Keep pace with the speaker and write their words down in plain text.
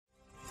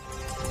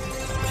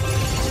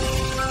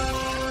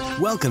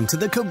Welcome to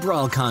the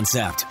Cabral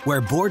Concept,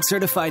 where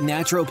board-certified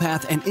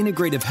naturopath and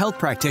integrative health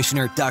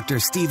practitioner Dr.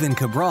 Stephen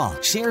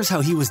Cabral shares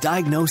how he was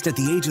diagnosed at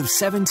the age of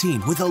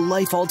 17 with a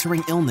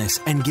life-altering illness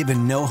and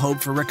given no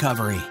hope for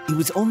recovery. It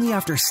was only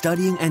after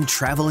studying and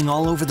traveling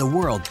all over the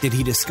world did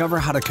he discover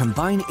how to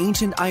combine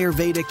ancient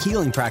Ayurvedic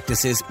healing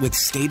practices with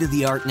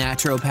state-of-the-art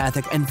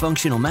naturopathic and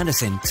functional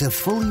medicine to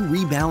fully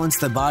rebalance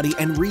the body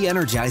and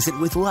re-energize it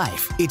with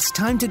life. It's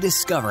time to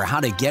discover how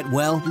to get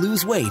well,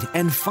 lose weight,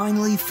 and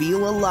finally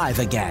feel alive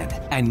again.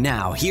 And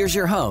now, here's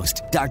your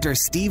host, Dr.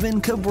 Stephen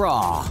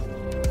Cabral.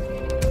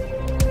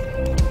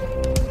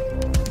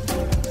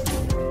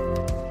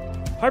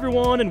 Hi,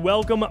 everyone, and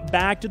welcome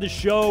back to the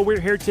show. We're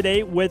here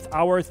today with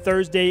our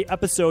Thursday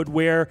episode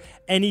where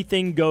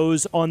anything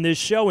goes on this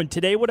show. And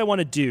today what I want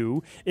to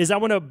do is I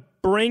want to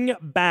bring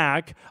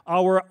back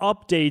our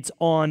updates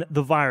on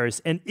the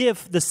virus and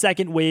if the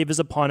second wave is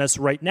upon us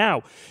right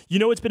now. You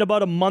know, it's been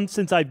about a month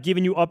since I've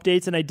given you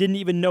updates, and I didn't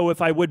even know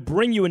if I would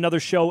bring you another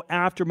show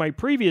after my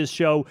previous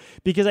show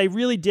because I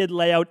really did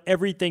lay out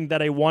everything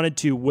that I wanted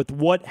to with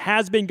what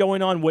has been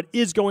going on, what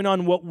is going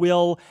on, what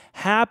will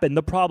happen.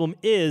 The problem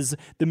is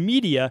the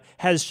media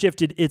has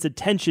shifted its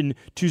attention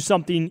to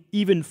something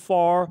even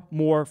far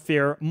more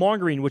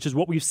fear-mongering, which is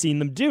what we've seen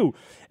them do.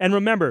 And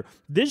remember,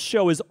 this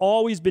show has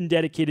always been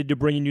dedicated to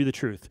bringing you the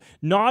truth,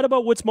 not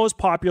about what's most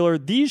popular.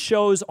 These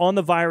shows on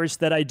the virus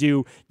that I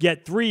do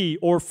get 3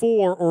 or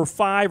 4 or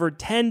 5 or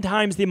 10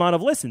 times the amount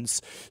of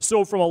listens.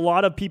 So from a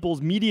lot of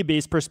people's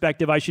media-based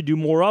perspective, I should do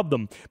more of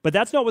them. But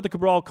that's not what the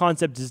Cabral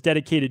Concept is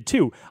dedicated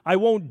to. I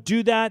won't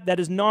do that. That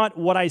is not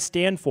what I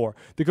stand for.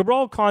 The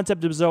Cabral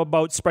Concept is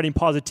about spreading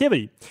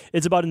positivity.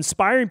 It's about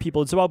inspiring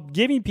people. It's about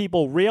giving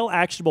people real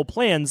actionable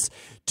plans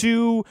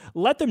to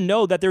let them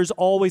know that there's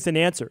always an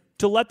answer,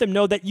 to let them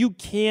know that you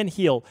can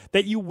heal,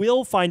 that you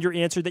will find your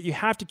answer, that you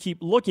have to keep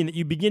looking, that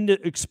you begin to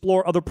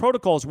explore other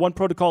protocols. One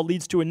protocol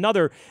leads to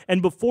another,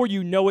 and before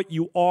you know it,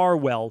 you are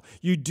well.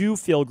 You do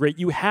feel great.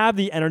 You have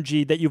the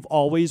energy that you've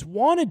always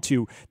wanted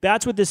to.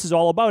 That's what this is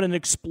all about, and it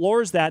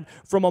explores that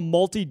from a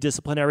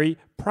multidisciplinary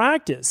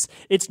practice.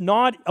 It's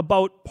not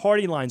about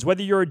party lines.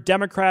 Whether you're a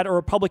Democrat or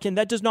Republican,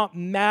 that does not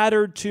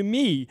matter to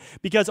me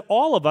because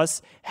all of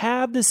us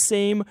have the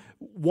same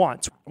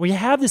wants. We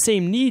have the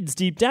same needs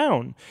deep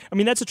down. I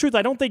mean, that's the truth.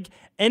 I don't think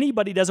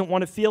anybody doesn't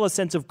want to feel a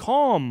sense of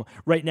calm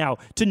right now,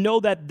 to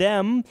know that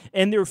them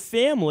and their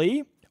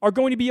family are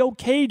going to be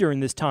okay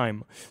during this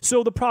time.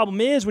 So the problem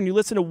is when you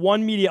listen to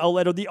one media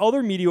outlet or the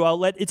other media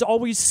outlet, it's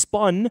always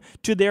spun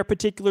to their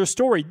particular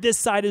story. This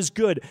side is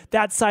good,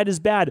 that side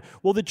is bad.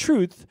 Well, the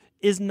truth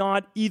is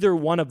not either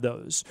one of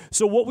those.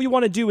 So what we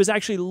want to do is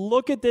actually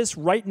look at this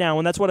right now,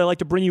 and that's what I like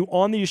to bring you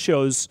on these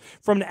shows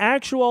from an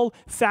actual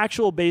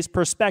factual-based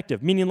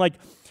perspective, meaning like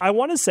I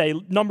want to say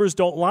numbers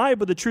don't lie,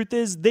 but the truth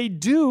is they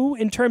do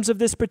in terms of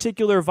this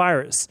particular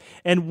virus.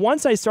 And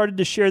once I started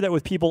to share that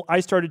with people, I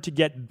started to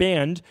get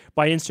banned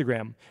by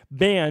Instagram,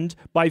 banned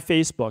by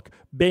Facebook,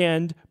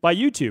 banned by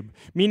YouTube,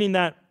 meaning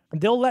that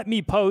they'll let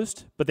me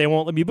post, but they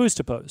won't let me boost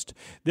a post.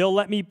 They'll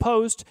let me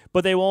post,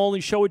 but they will only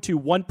show it to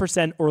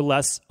 1% or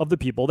less of the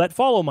people that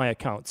follow my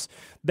accounts.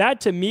 That,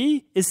 to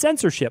me, is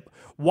censorship.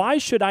 Why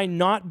should I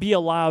not be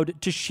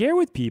allowed to share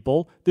with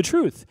people the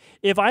truth?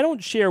 If I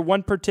don't share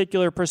one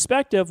particular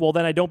perspective, well,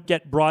 then I don't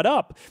get brought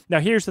up. Now,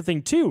 here's the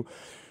thing, too.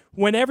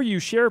 Whenever you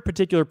share a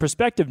particular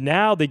perspective,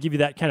 now they give you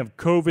that kind of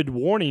COVID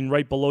warning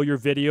right below your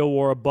video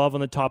or above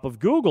on the top of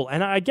Google.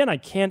 And again, I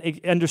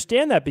can't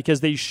understand that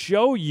because they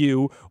show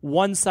you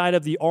one side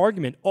of the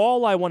argument.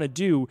 All I want to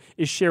do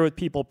is share with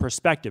people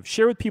perspective,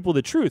 share with people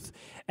the truth.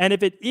 And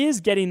if it is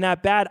getting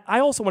that bad,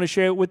 I also want to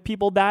share it with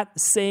people that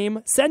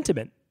same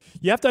sentiment.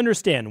 You have to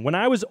understand, when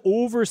I was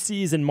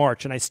overseas in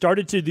March and I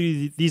started to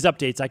do these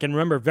updates, I can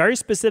remember very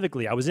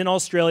specifically, I was in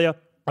Australia.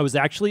 I was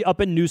actually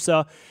up in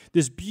Noosa,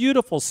 this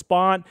beautiful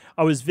spot.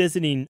 I was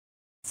visiting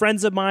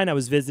friends of mine. I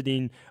was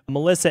visiting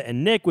Melissa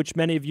and Nick, which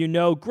many of you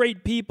know.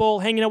 Great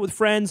people, hanging out with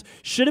friends.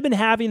 Should have been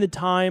having the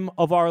time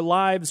of our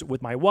lives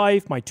with my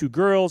wife, my 2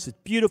 girls. It's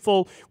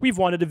beautiful. We've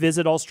wanted to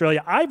visit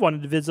Australia. I've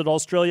wanted to visit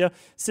Australia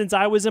since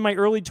I was in my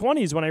early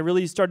 20s when I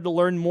really started to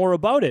learn more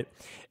about it.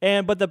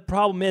 But the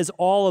problem is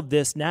all of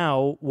this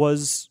now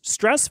was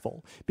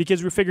stressful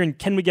because we're figuring,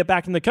 can we get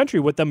back in the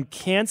country with them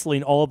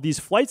canceling all of these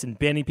flights and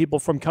banning people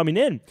from coming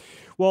in?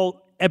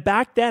 Well,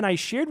 back then, I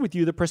shared with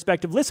you the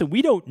perspective, listen,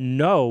 we don't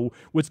know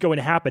what's going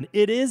to happen.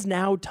 It is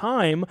now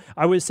time,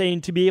 I was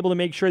saying, to be able to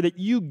make sure that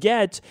you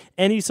get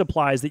any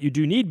supplies that you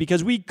do need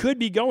because we could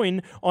be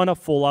going on a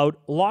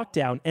full-out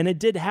lockdown. And it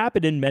did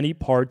happen in many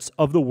parts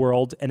of the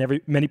world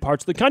and many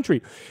parts of the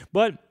country.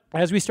 But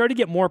as we started to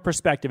get more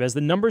perspective, as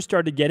the numbers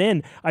started to get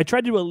in, I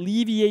tried to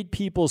alleviate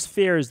people's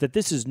fears that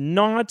this is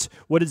not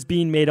what it's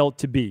being made out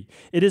to be.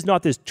 It is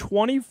not this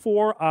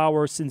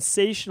 24-hour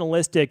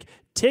sensationalistic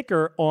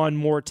ticker on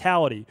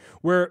mortality,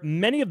 where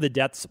many of the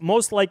deaths,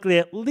 most likely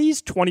at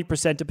least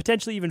 20% to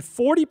potentially even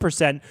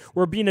 40%,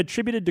 were being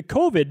attributed to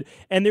COVID.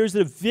 And there's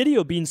a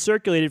video being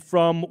circulated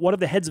from one of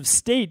the heads of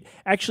state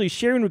actually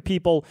sharing with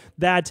people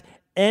that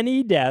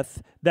any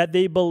death that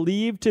they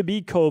believe to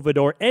be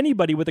COVID, or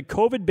anybody with a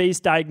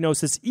COVID-based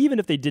diagnosis, even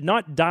if they did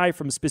not die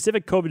from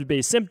specific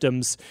COVID-based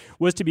symptoms,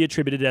 was to be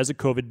attributed as a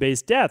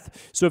COVID-based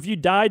death. So if you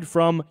died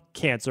from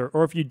cancer,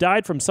 or if you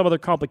died from some other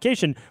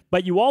complication,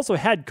 but you also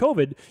had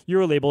COVID, you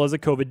were labeled as a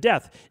COVID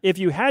death. If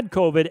you had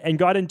COVID and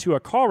got into a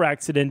car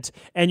accident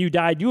and you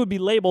died, you would be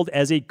labeled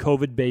as a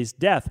COVID-based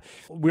death.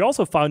 We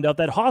also found out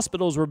that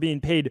hospitals were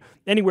being paid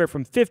anywhere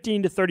from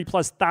 $15,000 to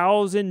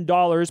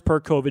 $30,000+ per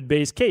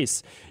COVID-based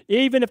case.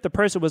 Even if the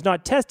person was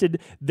not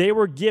tested, they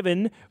were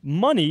given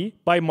money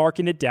by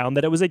marking it down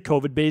that it was a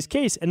COVID-based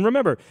case. And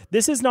remember,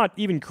 this is not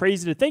even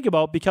crazy to think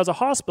about, because a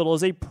hospital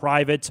is a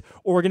private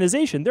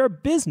organization. They're a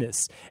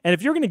business. And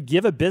if you're going to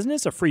give a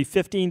business a free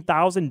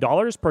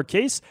 $15,000 per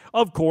case,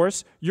 of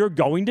course, you're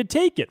going to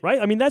take it, right?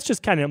 I mean, that's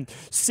just kind of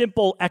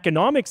simple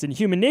economics and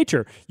human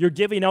nature. You're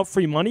giving out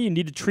free money. You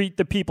need to treat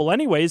the people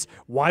anyways.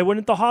 Why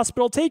wouldn't the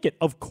hospital take it?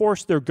 Of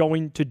course, they're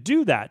going to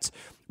do that.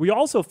 We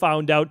also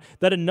found out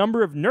that a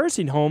number of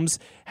nursing homes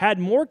had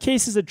more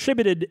cases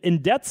attributed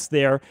in deaths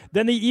there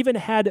than they even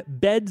had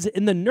beds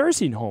in the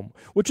nursing home,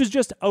 which is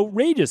just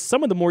outrageous.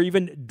 Some of them were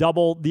even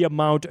double the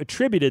amount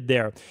attributed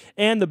there.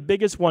 And the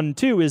biggest one,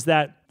 too, is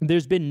that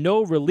there's been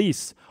no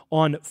release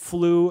on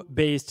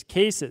flu-based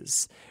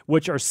cases,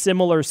 which are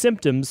similar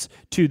symptoms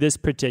to this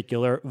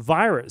particular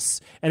virus.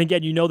 And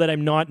again, you know that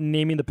I'm not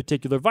naming the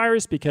particular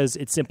virus because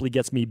it simply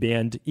gets me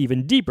banned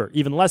even deeper.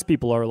 Even less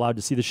people are allowed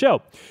to see the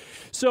show.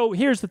 So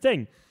here's the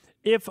thing.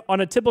 If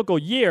on a typical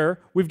year,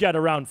 we've got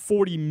around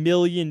 40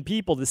 million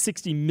people to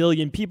 60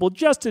 million people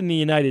just in the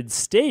United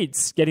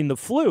States getting the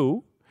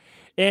flu,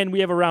 and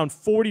we have around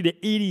 40 to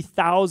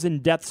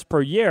 80,000 deaths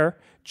per year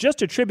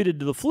just attributed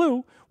to the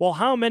flu, well,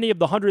 how many of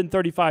the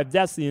 135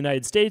 deaths in the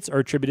United States are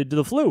attributed to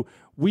the flu?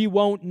 We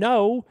won't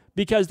know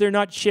because they're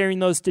not sharing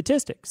those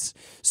statistics.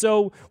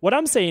 So what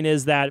I'm saying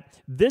is that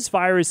this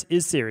virus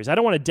is serious. I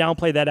don't want to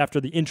downplay that after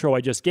the intro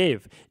I just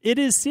gave. It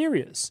is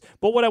serious.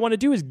 But what I want to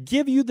do is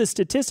give you the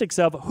statistics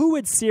of who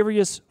it's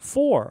serious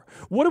for.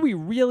 What are we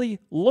really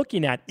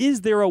looking at?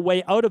 Is there a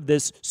way out of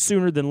this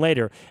sooner than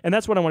later? And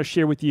that's what I want to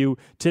share with you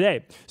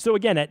today. So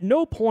again, at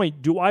no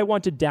point do I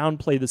want to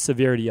downplay the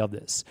severity of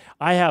this.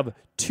 I have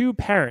two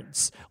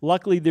parents.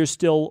 Luckily, they're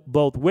still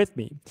both with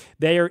me.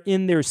 They are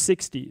in their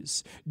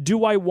 60s.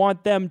 Do I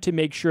want them to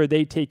make sure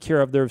they take care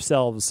of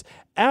themselves?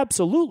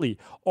 Absolutely.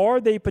 Are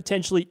they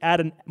potentially at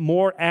a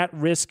more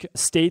at-risk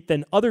state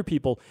than other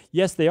people?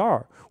 Yes, they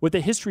are. With a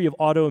history of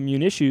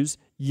autoimmune issues,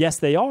 yes,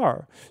 they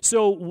are.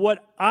 So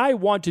what I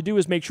want to do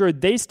is make sure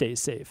they stay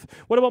safe.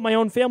 What about my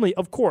own family?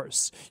 Of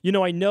course. You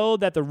know, I know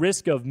that the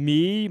risk of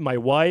me, my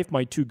wife,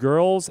 my two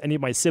girls, any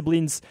of my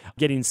siblings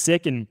getting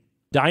sick and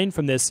dying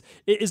from this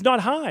is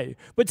not high.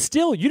 But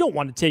still, you don't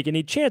want to take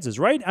any chances,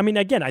 right? I mean,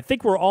 again, I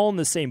think we're all in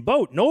the same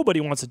boat.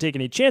 Nobody wants to take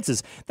any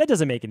chances. That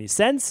doesn't make any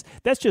sense.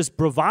 That's just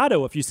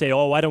bravado if you say,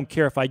 oh, I don't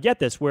care if I get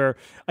this, where,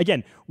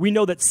 again, we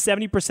know that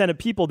 70% of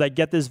people that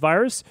get this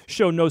virus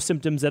show no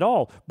symptoms at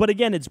all. But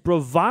again, it's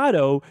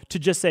bravado to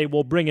just say,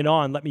 well, bring it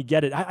on, let me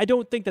get it. I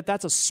don't think that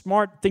that's a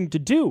smart thing to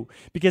do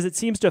because it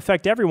seems to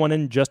affect everyone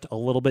in just a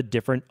little bit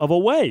different of a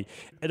way.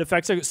 It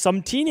affects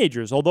some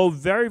teenagers, although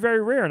very,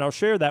 very rare, and I'll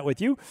share that with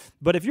you.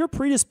 But if you're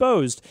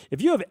predisposed,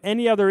 if you have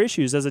any other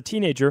issues as a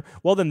teenager,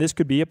 well, then this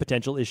could be a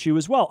potential issue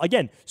as well.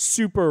 Again,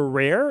 super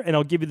rare, and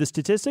I'll give you the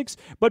statistics,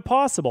 but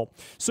possible.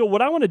 So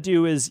what I want to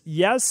do is,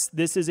 yes,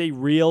 this is a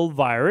real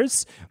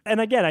virus. And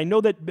again, I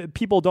know that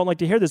people don't like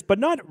to hear this, but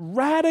not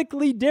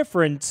radically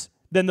different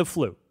than the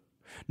flu.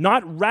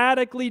 Not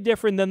radically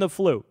different than the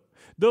flu.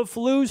 The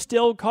flu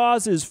still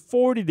causes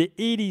 40 to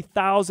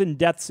 80,000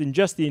 deaths in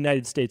just the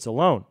United States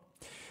alone.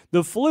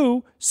 The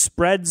flu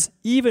spreads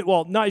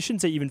I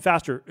shouldn't say even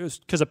faster,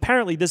 because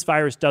apparently this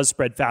virus does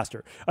spread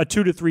faster, a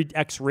 2 to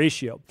 3x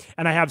ratio.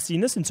 And I have seen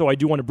this, and so I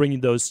do want to bring you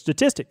those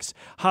statistics.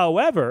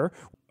 However,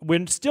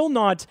 we're still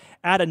not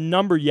at a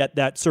number yet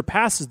that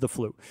surpasses the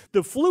flu.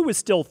 The flu is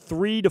still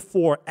 3 to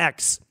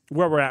 4x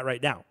where we're at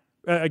right now.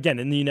 Again,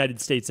 in the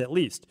United States at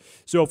least.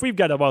 So if we've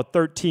got about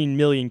 13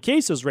 million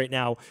cases right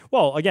now,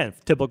 well, again,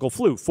 typical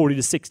flu, 40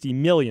 to 60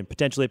 million,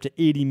 potentially up to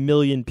 80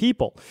 million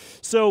people.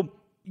 So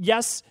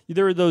yes,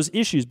 there are those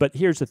issues, but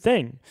here's the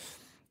thing.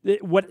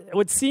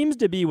 What seems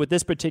to be with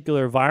this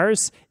particular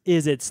virus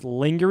is its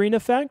lingering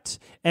effect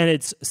and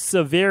its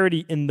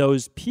severity in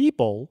those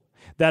people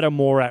that are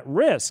more at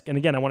risk. And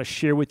again, I want to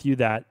share with you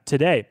that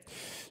today.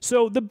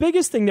 So the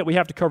biggest thing that we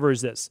have to cover is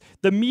this.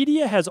 The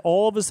media has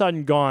all of a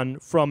sudden gone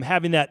from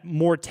having that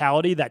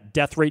mortality, that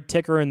death rate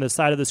ticker in the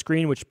side of the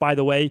screen, which, by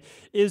the way,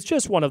 is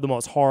just one of the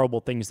most horrible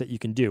things that you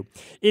can do.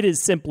 It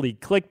is simply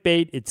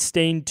clickbait. It's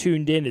staying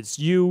tuned in. It's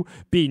you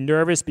being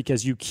nervous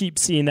because you keep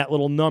seeing that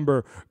little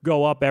number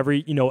go up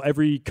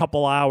every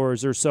couple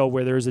hours or so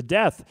where there's a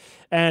death.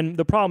 And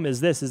the problem is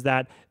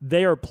that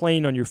they are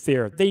playing on your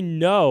fear. They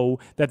know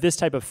that this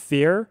type of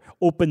fear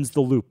opens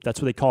the loop.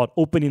 That's what they call it,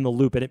 opening the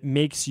loop. And it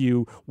makes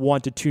you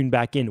want to tune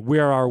back in.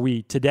 Where are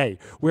we today?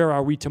 Where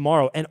are we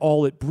tomorrow? And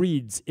all it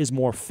breeds is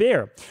more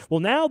fear. Well,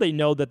 now they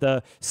know that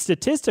the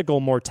statistical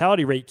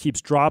mortality rate keeps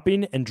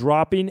dropping and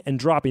dropping and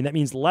dropping. That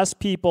means less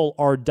people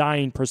are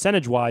dying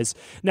percentage-wise.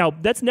 Now,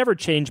 that's never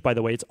changed, by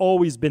the way. It's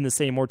always been the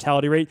same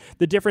mortality rate.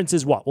 The difference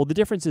is what? Well, the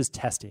difference is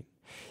testing.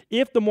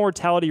 If the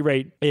mortality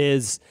rate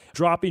is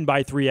dropping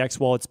by 3x,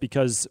 well, it's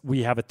because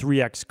we have a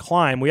 3x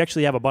climb. We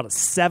actually have about a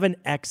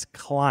 7x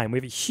climb. We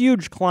have a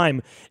huge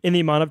climb in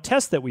the amount of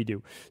tests that we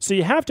do. So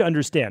you have to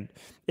understand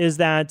is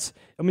that,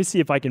 let me see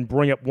if I can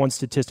bring up one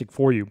statistic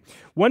for you.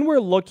 When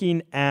we're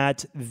looking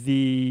at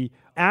the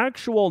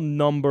actual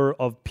number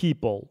of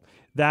people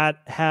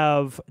that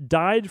have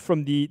died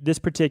from this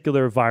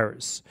particular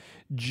virus,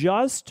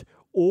 just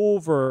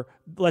over,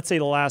 let's say,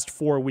 the last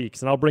 4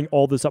 weeks, and I'll bring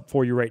all this up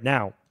for you right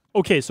now.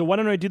 Okay, so why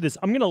don't I do this?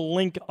 I'm going to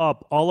link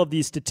up all of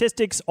these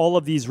statistics, all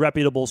of these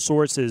reputable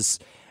sources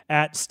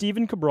at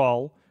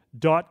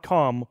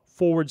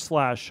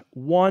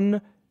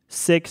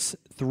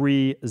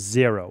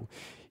stephencabral.com/1630.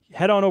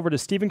 Head on over to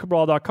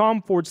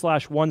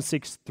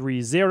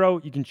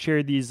stephencabral.com/1630. You can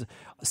share these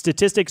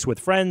statistics with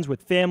friends,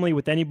 with family,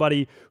 with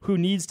anybody who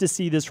needs to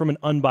see this from an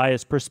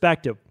unbiased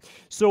perspective.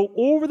 So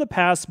over the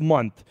past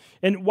month,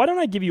 and why don't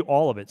I give you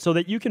all of it so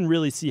that you can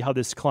really see how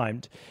this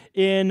climbed.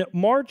 In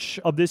March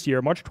of this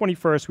year, March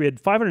 21st, we had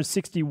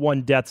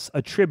 561 deaths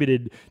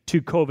attributed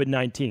to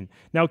COVID-19.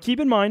 Now, keep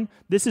in mind,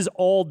 this is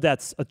all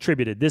deaths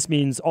attributed. This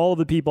means all of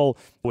the people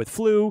with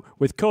flu,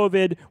 with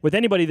COVID, with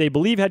anybody they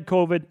believe had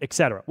COVID,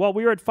 etc. Well,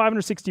 we were at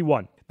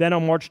 561. Then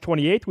on March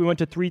 28th, we went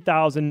to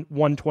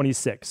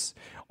 3,126.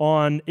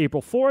 On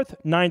April 4th,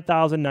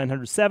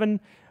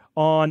 9,907.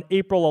 On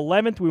April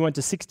 11th, we went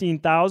to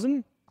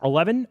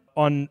 16,011.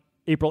 On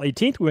April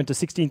 18th, we went to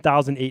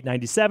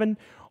 16,897.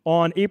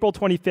 On April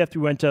 25th,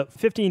 we went to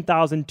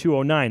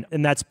 15,209,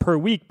 and that's per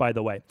week, by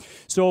the way.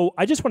 So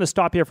I just want to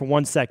stop here for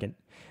 1 second.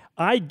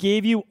 I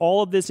gave you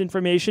all of this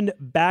information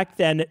back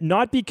then,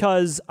 not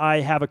because I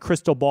have a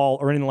crystal ball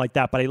or anything like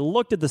that, but I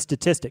looked at the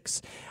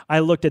statistics. I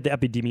looked at the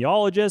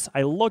epidemiologists.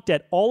 I looked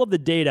at all of the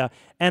data,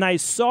 and I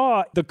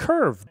saw the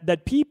curve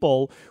that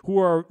people who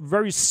are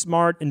very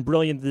smart and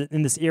brilliant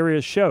in this area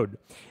showed.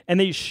 And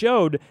they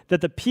showed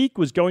that the peak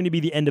was going to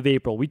be the end of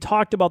April. We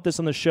talked about this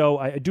on the show.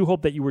 I do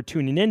hope that you were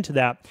tuning into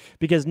that,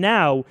 because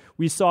now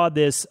we saw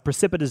this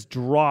precipitous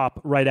drop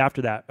right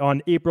after that.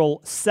 On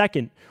April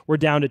 2nd, we're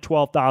down to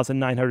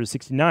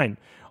 12,969.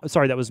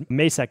 Sorry, that was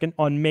May 2nd.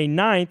 On May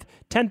 9th,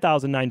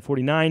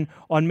 10,949.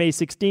 On May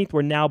 16th,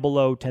 we're now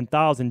below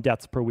 10,000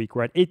 deaths per week.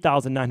 We're at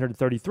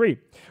 8,933.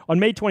 On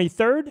May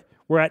 23rd,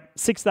 we're at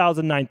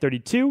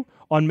 6,932.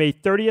 On May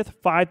 30th,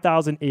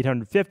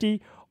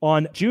 5,850.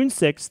 On June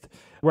 6th,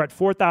 we're at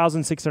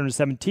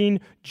 4,617.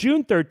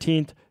 June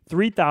 13th,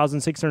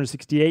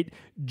 3,668.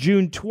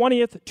 June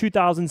 20th,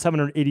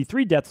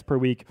 2,783 deaths per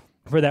week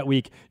for that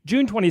week.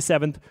 June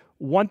 27th,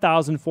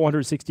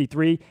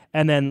 1,463.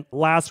 And then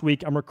last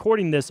week, I'm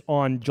recording this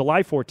on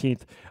July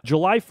 14th.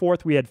 July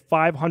 4th, we had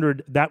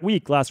 500. That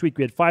week, last week,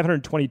 we had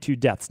 522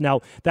 deaths.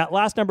 Now, that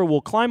last number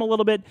will climb a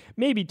little bit,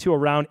 maybe to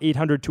around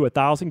 800 to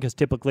 1,000, because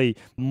typically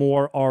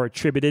more are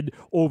attributed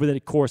over the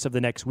course of the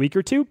next week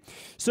or two.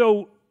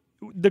 So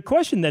the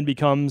question then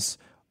becomes,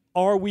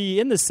 are we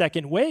in the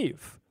second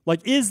wave?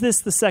 Like, is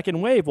this the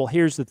second wave? Well,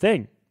 here's the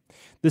thing.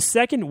 The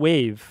second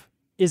wave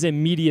is a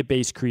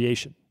media-based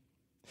creation.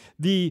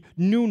 The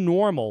new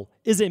normal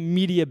is a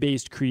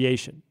media-based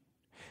creation.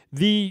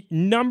 The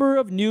number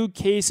of new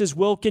cases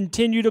will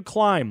continue to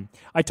climb.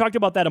 I talked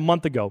about that a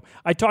month ago.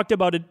 I talked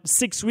about it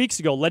 6 weeks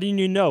ago, letting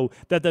you know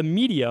that the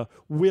media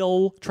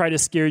will try to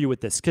scare you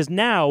with this, because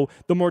now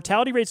the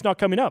mortality rate's not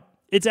coming up.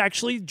 It's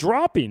actually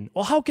dropping.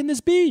 Well, how can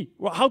this be?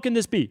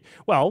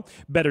 Well,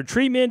 better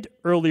treatment,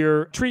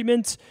 earlier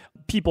treatment,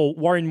 people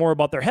worrying more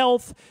about their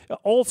health,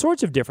 all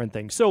sorts of different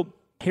things. So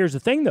here's the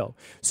thing, though.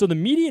 So the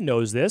media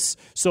knows this,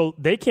 so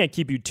they can't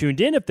keep you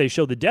tuned in if they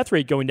show the death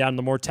rate going down and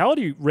the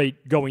mortality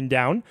rate going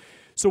down.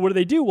 So what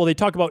do? Well, they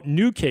talk about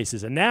new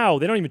cases. And now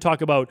they don't even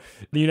talk about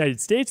the United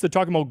States. They're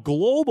talking about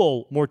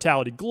global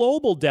mortality,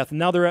 global death. And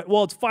now they're at,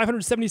 well, it's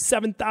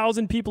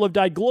 577,000 people have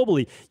died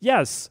globally.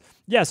 Yes,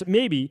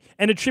 maybe,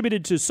 and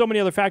attributed to so many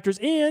other factors.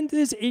 And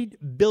there's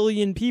 8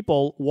 billion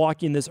people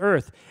walking this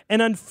earth.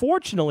 And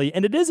unfortunately,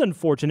 and it is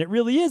unfortunate, it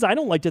really is, I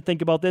don't like to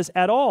think about this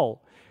at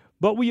all,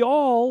 but we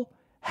all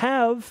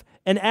have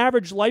an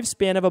average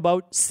lifespan of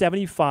about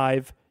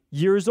 75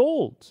 years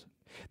old.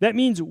 That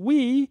means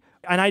we,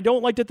 and I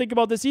don't like to think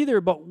about this either,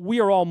 but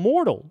we are all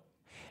mortal.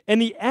 And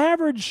the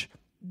average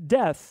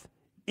death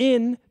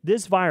in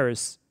this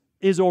virus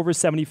is over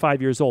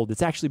 75 years old.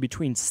 It's actually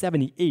between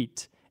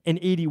 78 and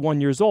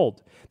 81 years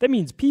old. That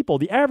means people,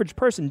 the average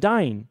person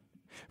dying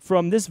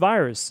from this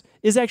virus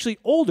is actually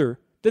older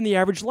than the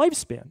average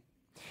lifespan.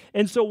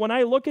 And so when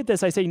I look at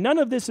this, I say none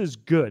of this is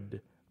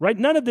good, right?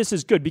 None of this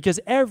is good, because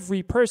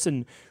every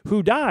person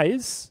who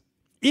dies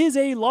is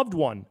a loved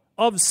one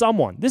of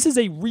someone. This is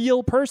a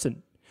real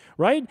person,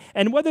 right?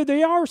 And whether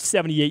they are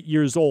 78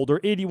 years old or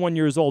 81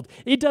 years old,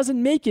 it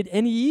doesn't make it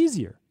any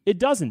easier. It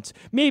doesn't.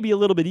 Maybe a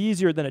little bit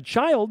easier than a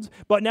child,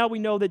 but now we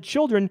know that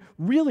children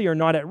really are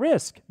not at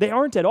risk. They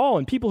aren't at all.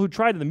 And people who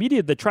try to the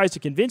media that tries to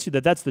convince you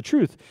that that's the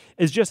truth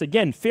is just,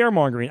 again,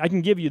 fear-mongering. I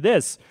can give you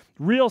this,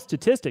 real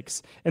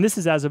statistics, and this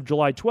is as of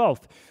July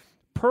 12th.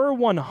 Per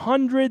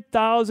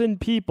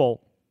 100,000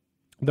 people,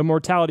 the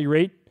mortality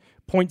rate,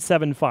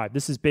 0.75.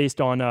 This is based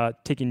on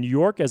taking New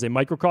York as a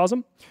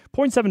microcosm.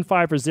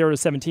 0.75 for 0 to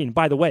 17.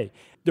 By the way,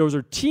 those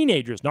are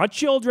teenagers, not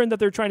children that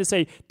they're trying to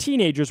say,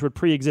 teenagers with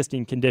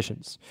pre-existing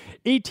conditions.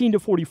 18 to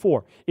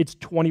 44, it's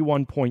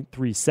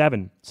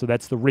 21.37. So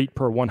that's the rate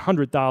per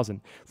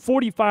 100,000.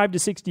 45 to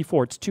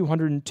 64, it's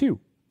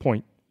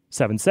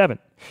 202.77.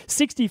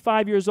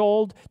 65 years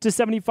old to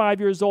 75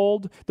 years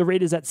old, the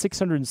rate is at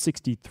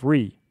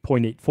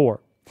 663.84.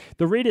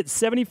 The rate at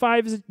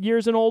 75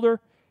 years and older,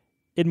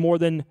 it more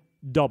than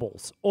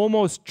doubles,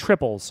 almost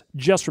triples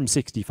just from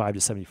 65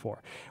 to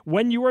 74.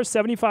 When you are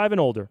 75 and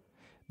older,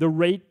 the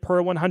rate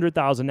per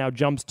 100,000 now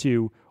jumps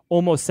to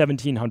almost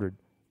 1,700,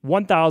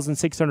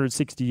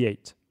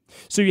 1,668.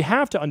 So you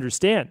have to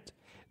understand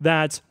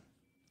that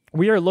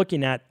we are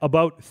looking at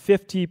about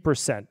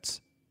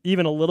 50%,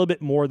 even a little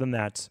bit more than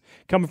that,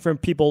 coming from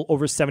people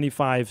over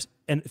 75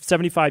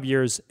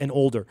 years and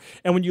older.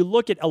 And when you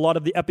look at a lot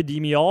of the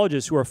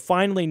epidemiologists who are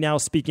finally now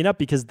speaking up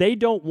because they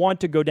don't want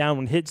to go down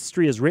when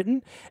history is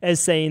written as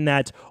saying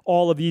that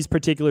all of these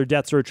particular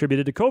deaths are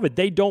attributed to COVID.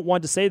 They don't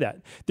want to say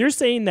that. They're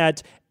saying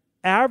that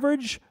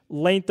average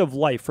length of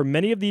life for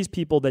many of these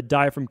people that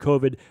die from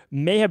COVID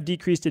may have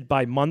decreased it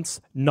by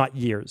months, not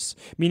years.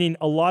 Meaning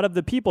a lot of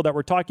the people that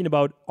we're talking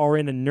about are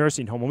in a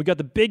nursing home. When we got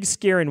the big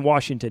scare in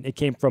Washington, it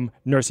came from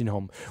nursing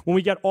home. When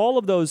we got all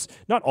of those,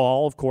 not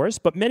all, of course,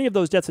 but many of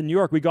those deaths in New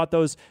York, we got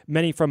those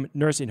many from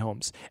nursing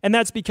homes. And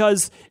that's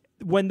because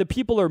when the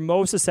people are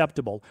most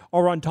susceptible,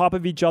 are on top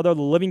of each other,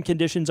 the living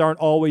conditions aren't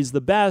always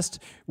the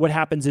best, what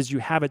happens is you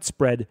have it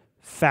spread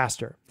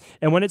faster.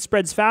 And when it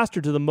spreads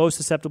faster to the most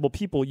susceptible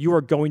people, you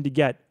are going to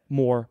get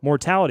more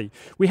mortality.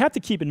 We have to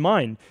keep in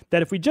mind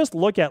that if we just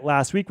look at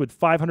last week with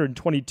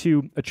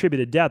 522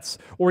 attributed deaths,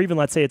 or even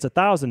let's say it's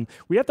 1,000,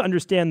 we have to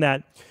understand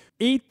that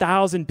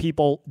 8,000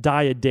 people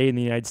die a day in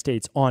the United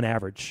States on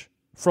average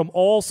from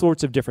all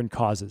sorts of different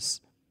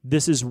causes.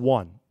 This is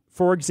one.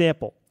 For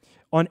example,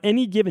 on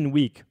any given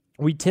week,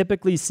 we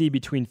typically see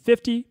between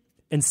 50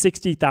 and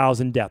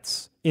 60,000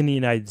 deaths in the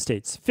United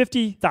States.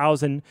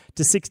 50,000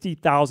 to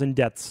 60,000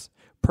 deaths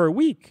per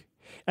week.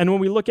 And when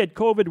we look at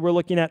COVID, we're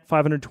looking at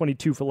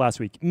 522 for last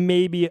week,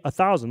 maybe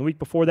 1,000. The week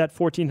before that,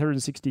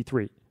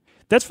 1,463.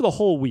 That's for the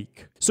whole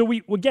week. So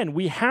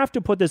we have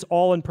to put this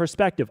all in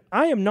perspective.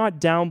 I am not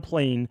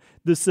downplaying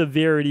the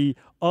severity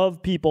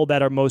of people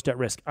that are most at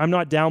risk. I'm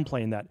not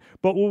downplaying that.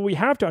 But what we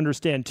have to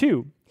understand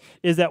too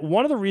is that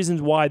one of the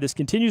reasons why this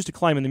continues to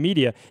climb in the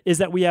media is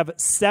that we have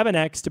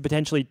 7x to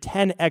potentially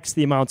 10x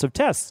the amounts of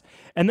tests.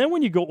 And then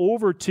when you go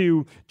over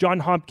to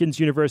Johns Hopkins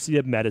University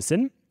of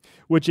Medicine,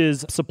 which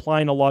is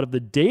supplying a lot of the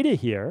data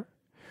here,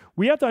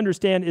 we have to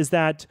understand is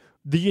that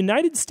the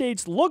United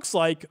States looks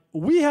like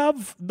we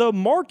have the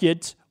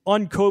market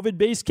on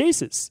COVID-based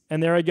cases.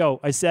 And there I go.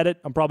 I said it.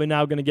 I'm probably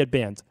now going to get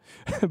banned.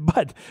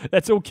 But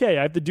that's okay.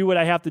 I have to do what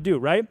I have to do,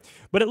 right?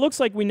 But it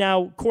looks like we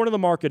now corner the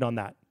market on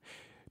that.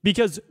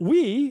 Because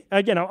we,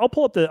 again, I'll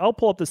pull up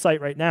the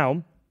site right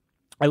now.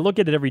 I look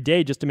at it every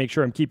day just to make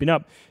sure I'm keeping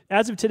up.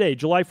 As of today,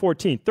 July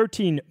 14th,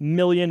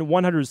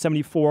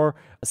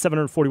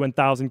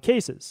 13,174,741,000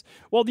 cases.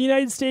 Well, the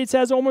United States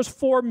has almost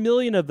 4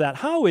 million of that.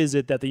 How is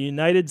it that the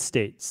United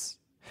States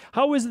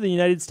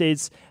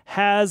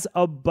has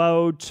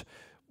about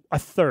a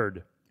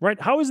third,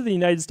 right? How is it the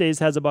United States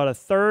has about a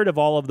third of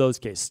all of those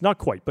cases? Not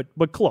quite,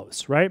 but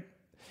close, right?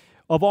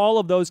 Of all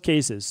of those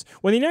cases,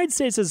 when the United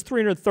States has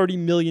 330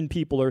 million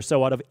people or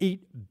so out of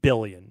 8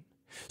 billion.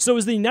 So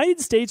is the United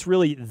States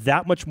really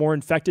that much more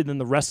infected than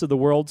the rest of the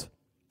world?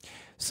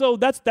 So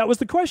that was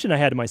the question I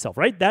had to myself,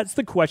 right? That's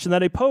the question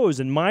that I pose.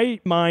 And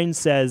my mind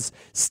says,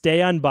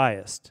 stay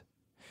unbiased.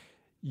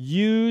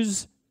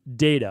 Use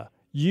data.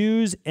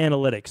 Use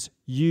analytics.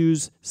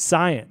 Use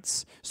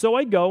science. So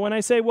I go and I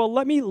say, well,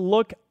 let me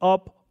look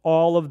up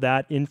all of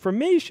that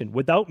information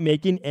without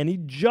making any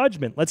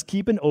judgment. Let's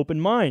keep an open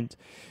mind.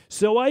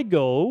 So I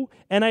go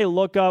and I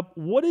look up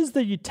what is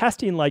the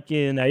testing like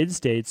in the United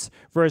States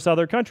versus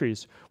other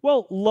countries.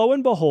 Well, lo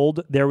and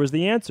behold, there was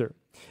the answer.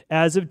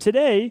 As of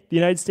today, the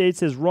United States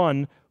has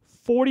run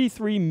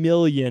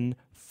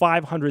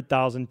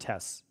 43,500,000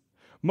 tests.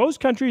 Most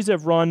countries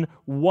have run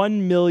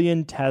 1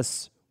 million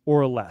tests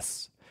or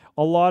less.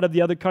 A lot of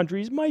the other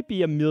countries might be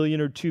 1 million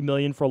or 2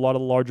 million for a lot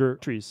of the larger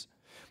countries.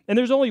 And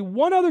there's only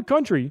one other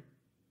country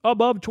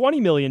above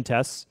 20 million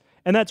tests,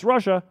 and that's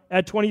Russia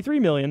at 23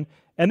 million,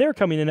 and they're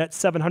coming in at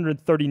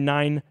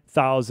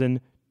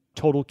 739,000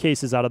 total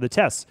cases out of the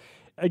tests.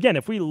 Again,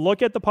 if we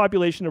look at the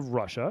population of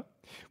Russia,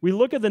 we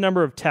look at the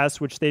number of tests,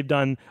 which they've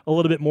done a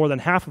little bit more than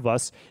half of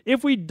us.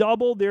 If we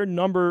double their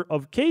number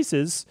of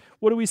cases,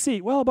 what do we see?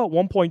 Well, about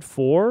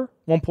 1.4,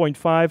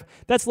 1.5.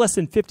 That's less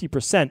than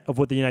 50% of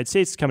what the United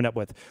States is coming up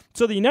with.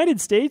 So the United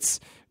States,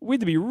 we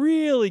have to be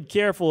really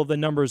careful of the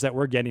numbers that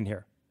we're getting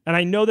here. And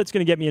I know that's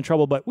going to get me in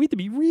trouble, but we have to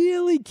be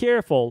really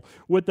careful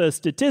with the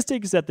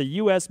statistics that the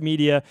U.S.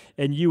 media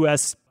and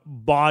U.S.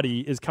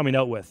 body is coming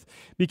out with.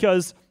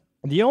 Because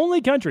the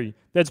only country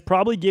that's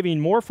probably giving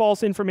more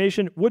false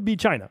information would be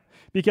China,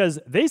 because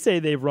they say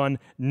they've run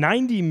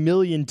 90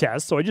 million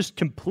tests. So I just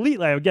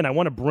completely, again, I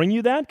want to bring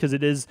you that because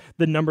it is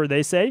the number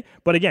they say.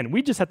 But again,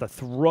 we just have to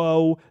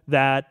throw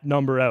that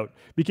number out,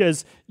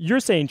 because you're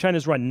saying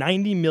China's run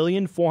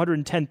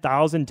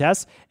 90,410,000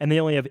 tests and they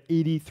only have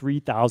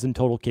 83,000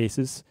 total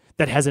cases.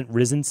 That hasn't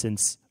risen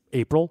since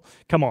April.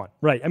 Come on,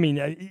 right? I mean,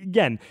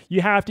 again,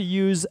 you have to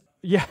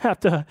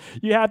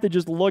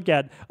just look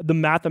at the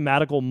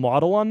mathematical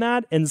model on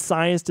that and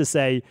science to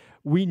say,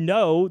 we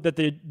know that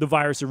the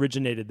virus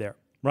originated there,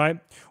 right?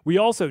 We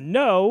also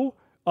know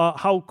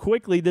how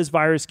quickly this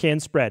virus can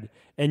spread.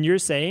 And you're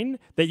saying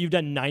that you've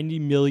done 90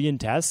 million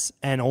tests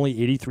and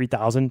only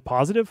 83,000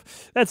 positive?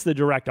 That's the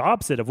direct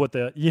opposite of what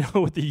the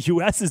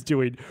US is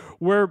doing.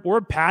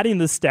 We're padding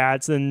the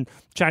stats, and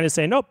China's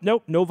saying,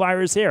 nope, no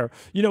virus here.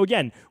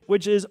 Again,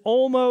 which is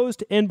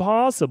almost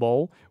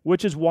impossible,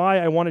 which is why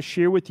I want to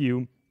share with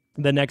you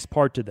the next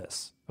part to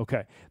this.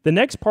 Okay. The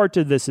next part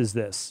to this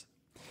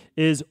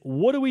is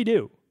what do we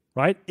do,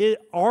 right?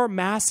 Are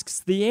masks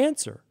the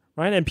answer,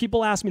 right? And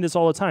people ask me this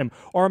all the time.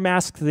 Are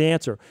masks the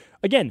answer?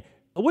 Again,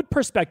 what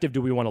perspective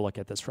do we want to look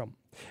at this from?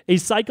 A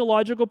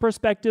psychological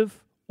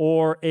perspective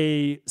or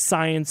a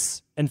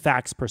science and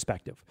facts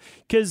perspective?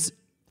 Because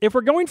if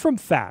we're going from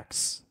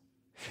facts,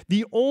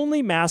 the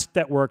only mask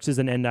that works is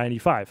an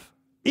N95.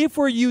 If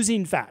we're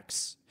using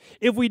facts.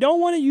 If we don't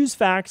want to use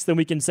facts, then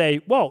we can say,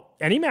 well,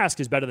 any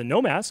mask is better than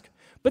no mask.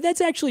 But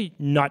that's actually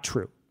not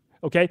true.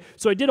 Okay,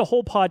 so I did a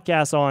whole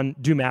podcast on,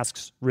 do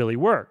masks really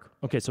work?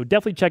 Okay, so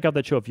definitely check out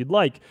that show if you'd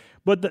like.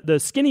 But the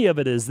skinny of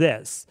it is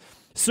this.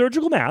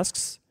 Surgical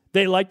masks,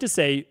 they like to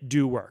say,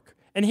 do work.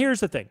 And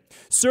here's the thing.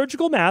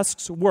 Surgical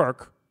masks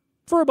work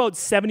for about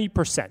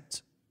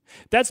 70%.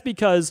 That's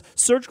because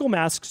surgical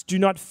masks do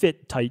not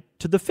fit tight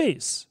to the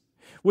face,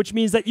 which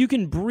means that you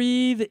can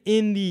breathe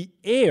in the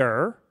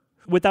air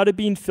without it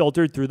being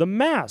filtered through the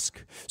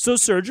mask. So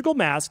surgical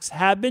masks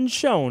have been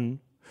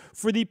shown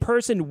for the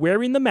person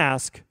wearing the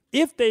mask,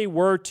 if they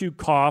were to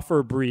cough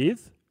or breathe,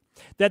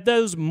 that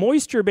those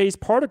moisture-based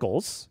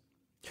particles,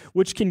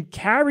 which can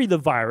carry the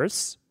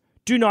virus,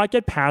 do not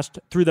get passed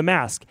through the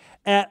mask,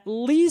 at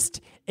least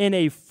in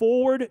a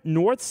forward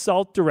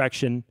north-south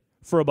direction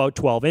for about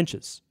 12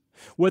 inches.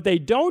 What they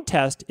don't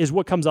test is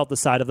what comes out the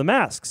side of the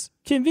masks.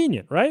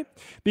 Convenient, right?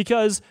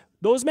 Because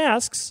those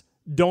masks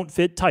don't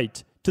fit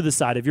tight to the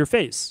side of your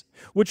face,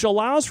 which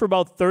allows for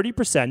about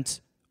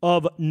 30%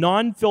 of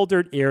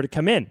non-filtered air to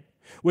come in,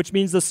 which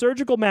means the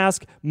surgical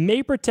mask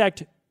may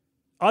protect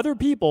other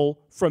people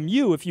from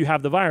you if you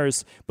have the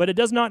virus, but it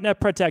does not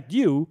protect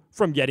you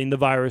from getting the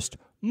virus,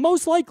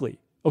 most likely.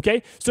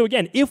 Okay? So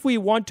again, if we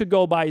want to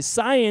go by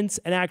science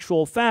and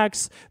actual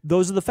facts,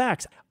 those are the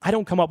facts. I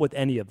don't come up with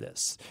any of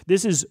this.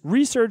 This is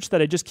research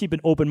that I just keep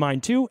an open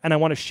mind to, and I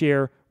want to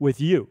share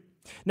with you.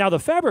 Now, the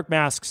fabric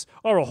masks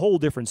are a whole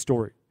different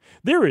story.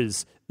 There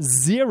is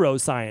zero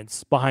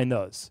science behind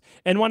those.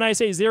 And when I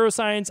say zero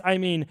science, I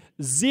mean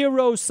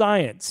zero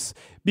science.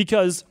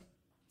 Because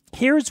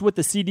here's what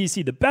the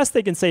CDC, the best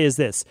they can say is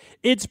this: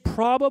 it's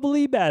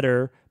probably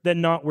better than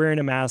not wearing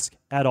a mask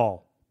at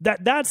all.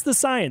 That's the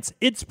science.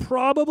 It's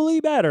probably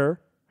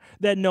better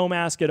than no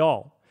mask at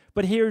all.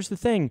 But here's the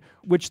thing,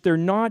 which they're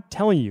not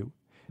telling you.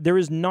 There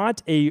is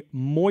not a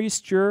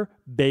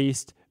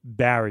moisture-based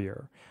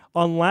barrier.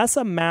 Unless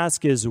a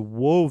mask is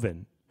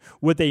woven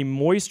with a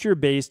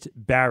moisture-based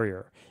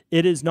barrier,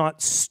 it is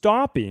not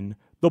stopping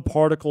the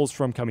particles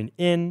from coming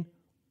in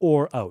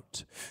or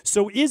out.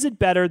 So is it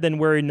better than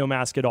wearing no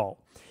mask at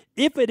all?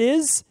 If it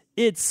is,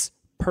 it's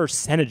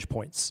percentage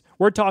points.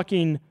 We're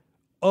talking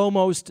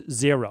almost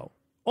zero.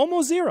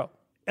 Almost zero.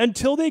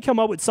 Until they come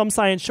up with some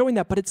science showing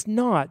that, but it's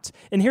not.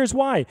 And here's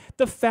why.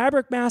 The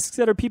fabric masks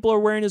that people are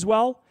wearing as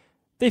well,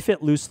 they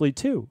fit loosely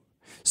too.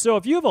 So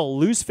if you have a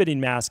loose-fitting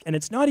mask, and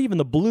it's not even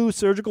the blue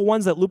surgical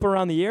ones that loop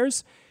around the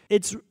ears,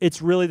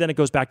 it's really, then it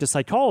goes back to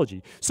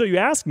psychology. So you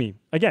ask me,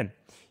 again,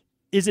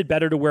 is it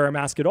better to wear a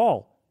mask at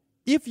all?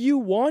 If you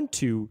want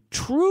to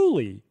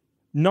truly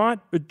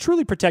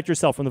protect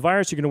yourself from the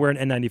virus, you're going to wear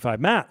an N95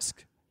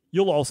 mask.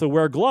 You'll also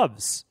wear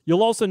gloves.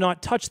 You'll also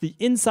not touch the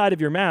inside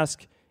of your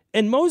mask.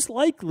 And most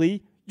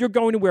likely, you're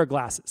going to wear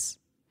glasses,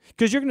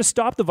 because you're going to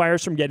stop the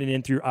virus from getting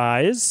in through your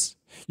eyes,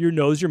 your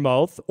nose, your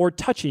mouth, or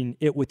touching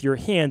it with your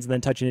hands and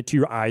then touching it to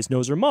your eyes,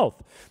 nose, or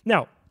mouth.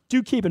 Now,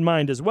 do keep in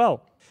mind as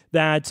well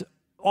that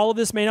all of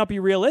this may not be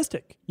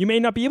realistic. You may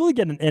not be able to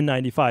get an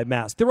N95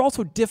 mask. They're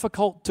also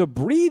difficult to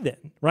breathe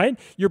in, right?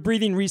 You're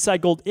breathing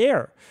recycled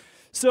air.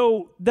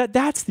 So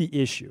that's the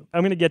issue.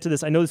 I'm going to get to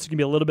this. I know this is going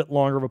to be a little bit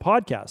longer of a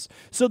podcast.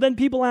 So then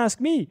people ask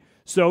me,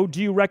 so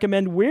do you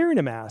recommend wearing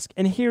a mask?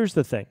 And here's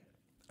the thing.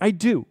 I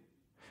do.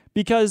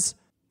 Because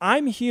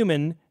I'm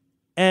human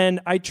and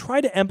I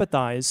try to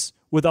empathize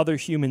with other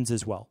humans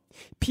as well.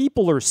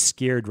 People are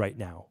scared right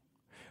now.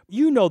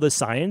 You know the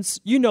science.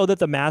 You know that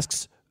the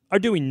masks are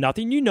doing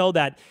nothing. You know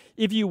that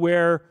if you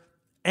wear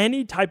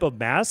any type of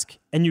mask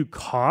and you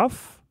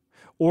cough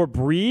or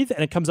breathe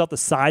and it comes out the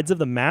sides of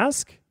the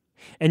mask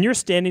and you're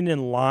standing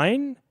in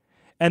line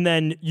and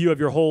then you have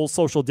your whole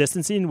social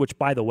distancing, which,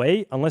 by the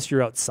way, unless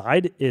you're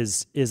outside,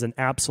 is an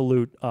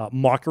absolute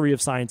mockery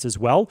of science as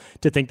well,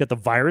 to think that the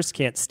virus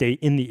can't stay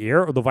in the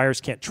air or the virus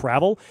can't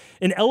travel.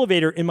 An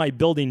elevator in my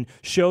building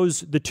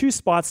shows the two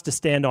spots to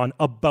stand on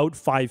about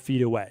 5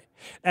 feet away,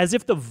 as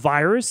if the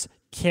virus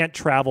can't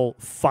travel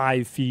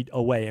 5 feet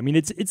away. I mean,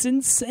 it's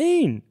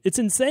insane. It's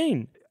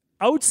insane.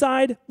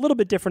 Outside, a little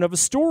bit different of a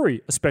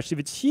story, especially if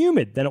it's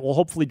humid. Then it will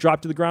hopefully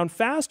drop to the ground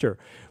faster.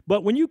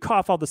 But when you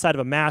cough out the side of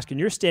a mask and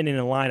you're standing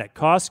in line at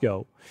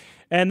Costco,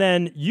 and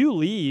then you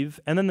leave,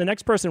 and then the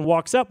next person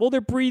walks up, well,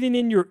 they're breathing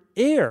in your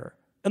air.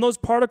 And those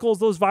particles,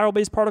 those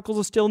viral-based particles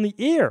are still in the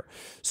air.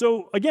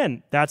 So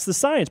again, that's the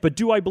science. But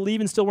do I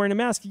believe in still wearing a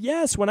mask?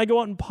 Yes, when I go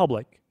out in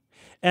public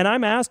and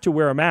I'm asked to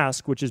wear a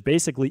mask, which is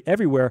basically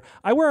everywhere,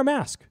 I wear a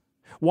mask.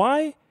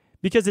 Why?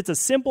 Because it's a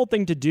simple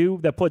thing to do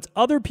that puts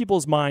other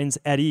people's minds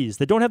at ease,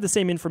 that don't have the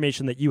same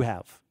information that you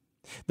have,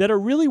 that are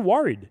really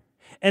worried.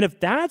 And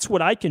if that's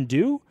what I can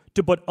do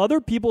to put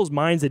other people's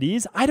minds at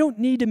ease, I don't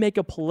need to make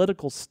a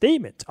political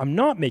statement. I'm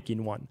not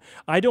making one.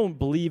 I don't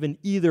believe in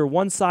either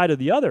one side or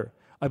the other.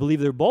 I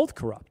believe they're both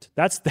corrupt.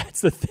 That's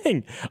the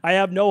thing. I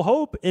have no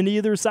hope in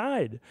either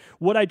side.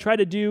 What I try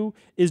to do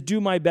is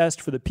do my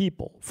best for the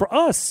people, for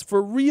us,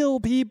 for real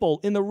people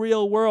in the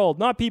real world,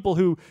 not people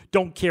who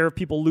don't care if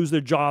people lose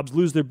their jobs,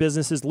 lose their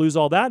businesses, lose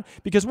all that.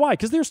 Because why?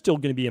 Because they're still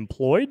going to be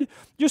employed.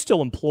 You're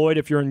still employed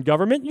if you're in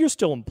government. You're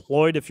still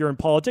employed if you're in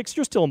politics.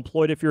 You're still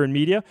employed if you're in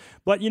media.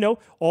 But,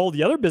 all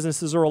the other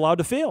businesses are allowed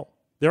to fail.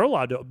 They're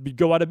allowed to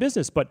go out of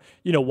business. But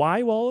you know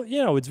why? Well,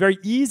 it's very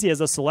easy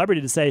as a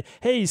celebrity to say,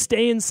 hey,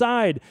 stay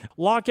inside,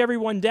 lock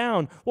everyone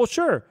down. Well,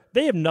 sure,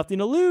 they have nothing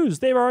to lose.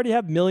 They already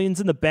have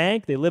millions in the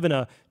bank. They live in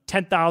a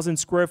 10,000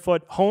 square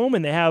foot home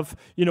and they have,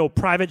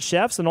 private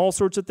chefs and all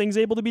sorts of things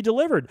able to be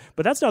delivered.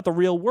 But that's not the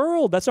real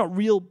world. That's not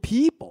real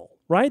people,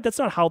 right? That's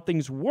not how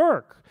things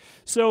work.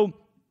 So,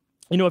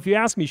 if you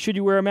ask me, should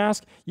you wear a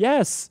mask?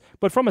 Yes,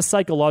 but from a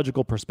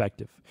psychological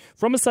perspective.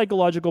 From a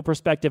psychological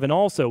perspective, and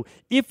also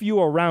if you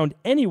are around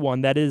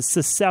anyone that is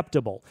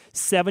susceptible,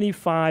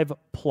 75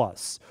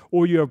 plus,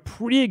 or you have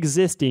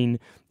pre-existing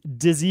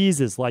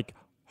diseases like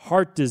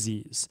heart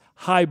disease,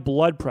 high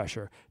blood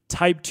pressure,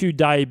 type 2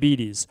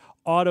 diabetes,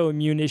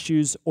 autoimmune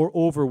issues, or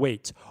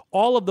overweight.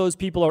 All of those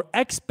people are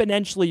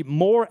exponentially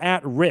more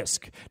at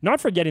risk, not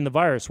for getting the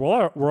virus.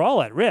 We're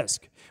all at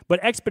risk,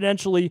 but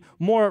exponentially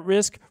more at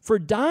risk for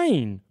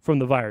dying from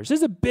the virus.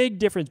 There's a big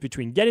difference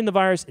between getting the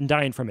virus and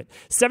dying from it.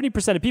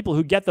 70% of people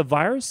who get the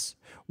virus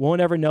won't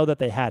ever know that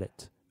they had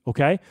it,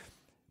 okay?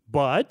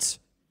 But,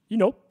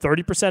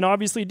 30%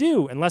 obviously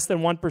do, and less than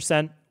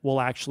 1%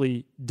 will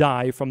actually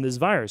die from this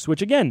virus,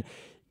 which again,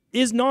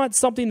 is not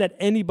something that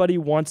anybody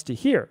wants to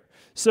hear.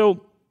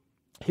 So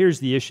here's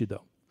the issue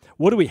though.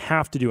 What do we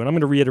have to do? And I'm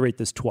going to reiterate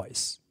this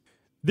twice.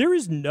 There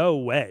is no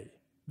way.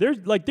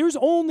 There's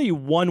only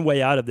one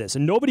way out of this,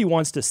 and nobody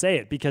wants to say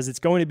it because it's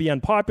going to be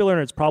unpopular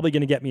and it's probably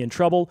going to get me in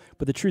trouble.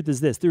 But the truth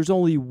is this, there's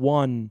only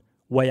one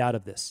way out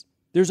of this.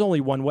 There's only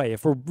one way.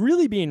 If we're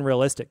really being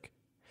realistic,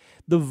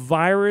 the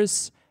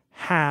virus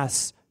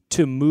has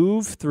to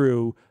move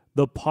through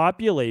the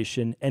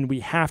population and we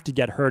have to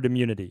get herd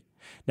immunity.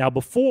 Now,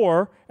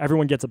 before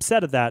everyone gets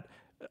upset at that,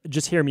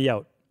 just hear me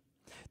out.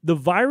 The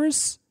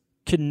virus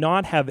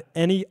cannot have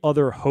any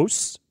other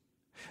hosts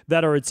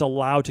that it's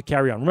allowed to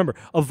carry on. Remember,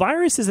 a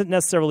virus isn't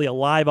necessarily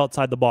alive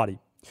outside the body.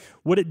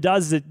 What it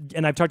does,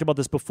 and I've talked about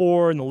this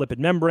before in the lipid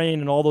membrane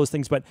and all those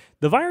things, but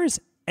the virus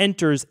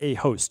enters a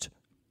host,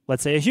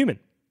 let's say a human.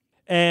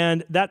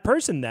 And that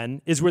person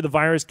then is where the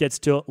virus gets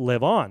to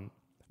live on.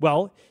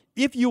 Well,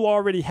 if you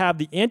already have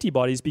the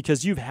antibodies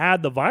because you've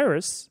had the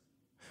virus,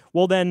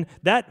 well then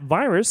that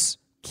virus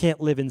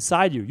can't live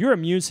inside you. Your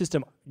immune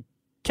system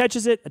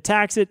catches it,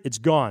 attacks it, it's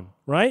gone,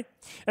 right?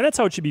 And that's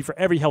how it should be for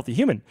every healthy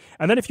human.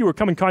 And then if you were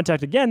come in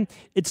contact again,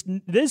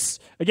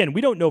 again, we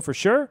don't know for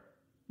sure,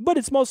 but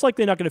it's most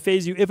likely not going to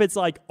phase you if it's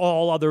like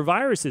all other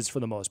viruses for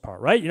the most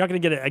part, right? You're not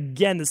going to get it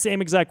again, the same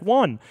exact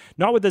one.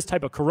 Not with this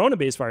type of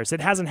corona-based virus.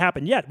 It hasn't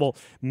happened yet. Well,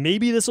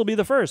 maybe this will be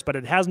the first, but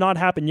it has not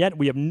happened yet.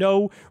 We have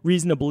no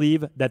reason to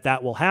believe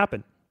that will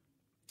happen.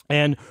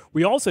 And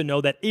we also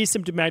know that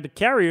asymptomatic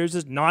carriers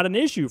is not an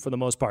issue for the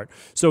most part.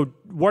 So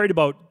worried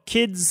about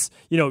kids,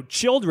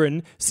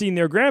 children seeing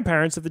their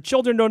grandparents, if the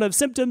children don't have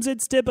symptoms,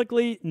 it's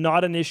typically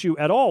not an issue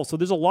at all. So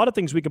there's a lot of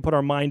things we can put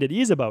our mind at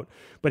ease about.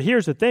 But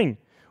here's the thing.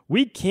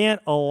 We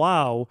can't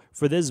allow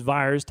for this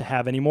virus to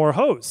have any more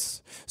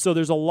hosts. So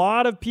there's a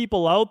lot of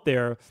people out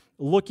there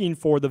looking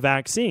for the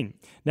vaccine.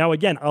 Now,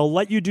 again, I'll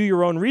let you do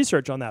your own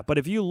research on that. But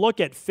if you look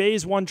at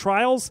phase 1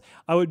 trials,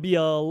 I would be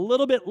a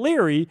little bit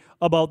leery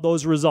about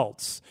those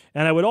results.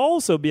 And I would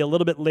also be a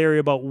little bit leery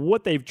about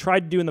what they've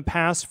tried to do in the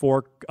past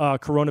for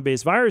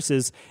corona-based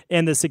viruses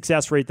and the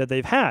success rate that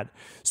they've had.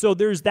 So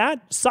there's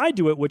that side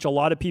to it, which a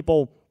lot of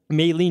people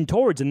may lean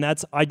towards. And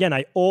that's, again,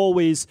 I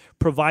always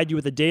provide you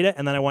with the data,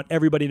 and then I want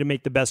everybody to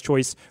make the best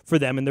choice for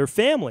them and their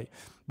family.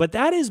 But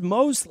that is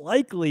most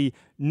likely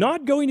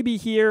not going to be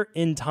here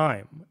in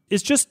time.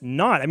 It's just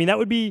not. I mean, that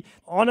would be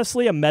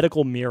honestly a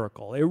medical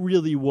miracle. It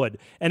really would.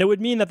 And it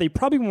would mean that they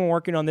probably been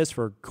working on this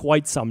for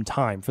quite some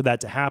time for that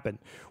to happen.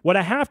 What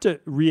I have to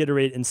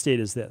reiterate and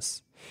state is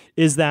this,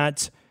 is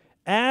that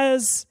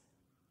as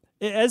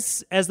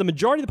the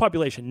majority of the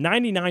population,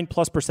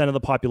 99+% of the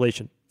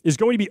population, is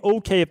going to be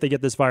okay if they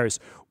get this virus,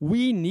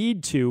 we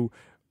need to,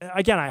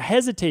 again, I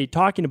hesitate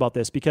talking about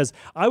this because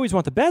I always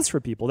want the best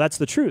for people. That's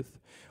the truth.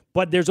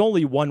 But there's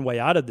only one way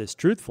out of this,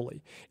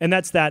 truthfully, and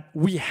that's that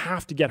we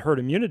have to get herd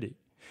immunity.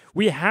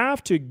 We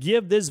have to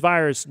give this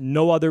virus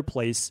no other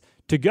place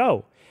to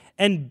go.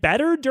 And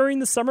better during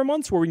the summer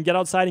months where we can get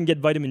outside and get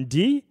vitamin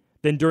D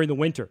than during the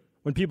winter,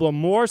 when people are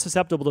more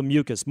susceptible to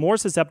mucus, more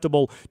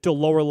susceptible to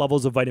lower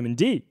levels of vitamin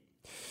D.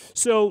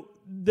 So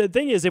the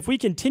thing is, if we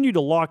continue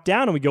to lock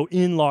down and we go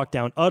in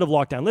lockdown, out of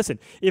lockdown, listen,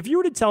 if you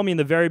were to tell me in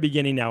the very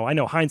beginning now, I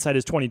know hindsight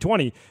is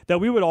 2020, that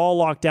we would all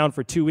lock down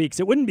for 2 weeks,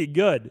 it wouldn't be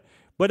good.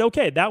 But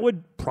okay, that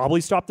would probably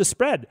stop the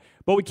spread.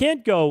 But we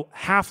can't go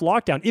half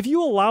lockdown. If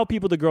you allow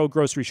people to go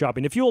grocery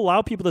shopping, if you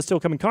allow people to still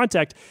come in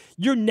contact,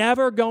 you're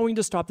never going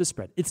to stop the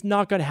spread. It's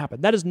not going to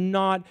happen. That is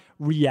not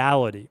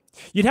reality.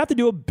 You'd have to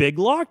do a big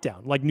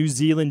lockdown like New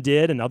Zealand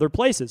did and other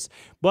places.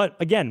 But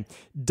again,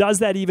 does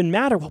that even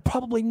matter? Well,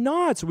 probably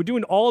not. So we're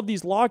doing all of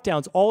these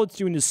lockdowns. All it's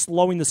doing is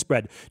slowing the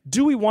spread.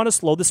 Do we want to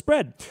slow the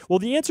spread? Well,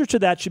 the answer to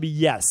that should be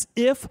yes,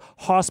 if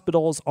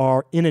hospitals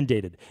are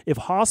inundated. If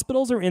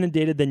hospitals are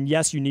inundated, then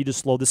yes, you need to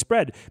slow the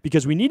spread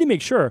because we need to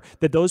make sure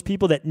that those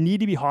people that need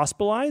to be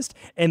hospitalized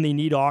and they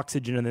need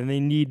oxygen and then they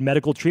need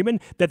medical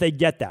treatment, that they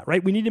get that,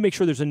 right? We need to make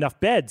sure there's enough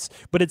beds.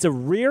 But it's a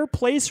rare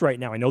place right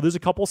now. I know there's a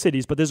couple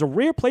cities, but there's a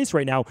rare place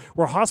right now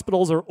where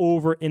hospitals are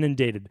over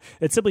inundated.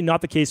 It's simply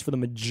not the case for the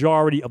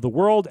majority of the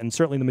world and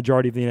certainly the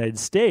majority of the United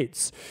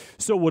States.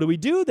 So what do we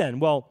do then?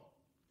 Well,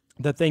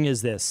 the thing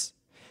is this.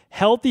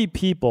 Healthy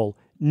people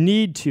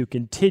need to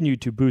continue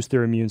to boost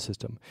their immune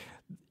system.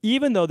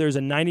 Even though there's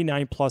a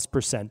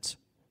 99+%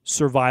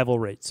 survival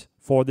rate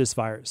for this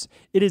virus,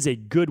 it is a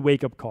good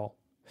wake-up call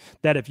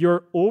that if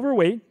you're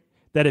overweight,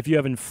 that if you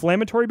have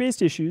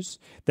inflammatory-based issues,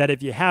 that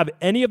if you have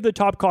any of the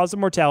top cause of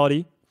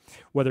mortality,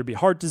 whether it be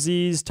heart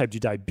disease, type 2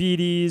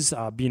 diabetes,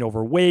 being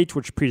overweight,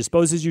 which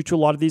predisposes you to a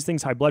lot of these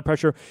things, high blood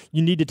pressure,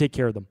 you need to take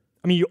care of them.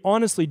 I mean, you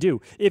honestly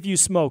do. If you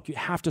smoke, you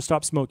have to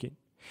stop smoking.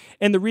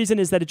 And the reason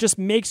is that it just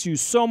makes you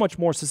so much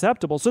more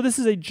susceptible. So this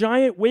is a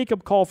giant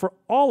wake-up call for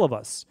all of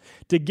us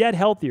to get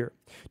healthier,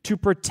 to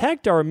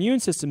protect our immune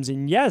systems.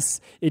 And yes,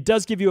 it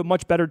does give you a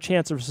much better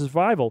chance of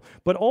survival,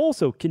 but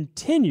also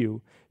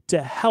continue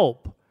to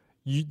help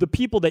the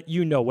people that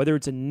you know, whether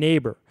it's a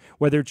neighbor,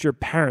 whether it's your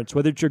parents,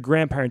 whether it's your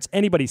grandparents,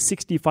 anybody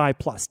 65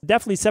 plus,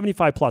 definitely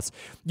 75 plus,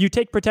 you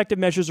take protective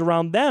measures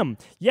around them.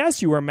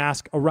 Yes, you wear a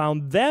mask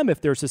around them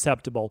if they're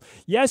susceptible.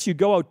 Yes, you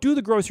go out, do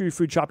the grocery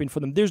food shopping for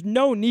them. There's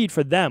no need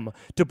for them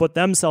to put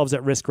themselves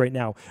at risk right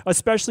now,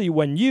 especially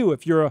when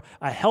if you're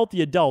a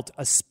healthy adult,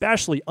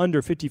 especially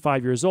under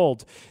 55 years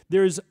old,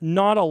 there's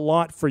not a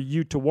lot for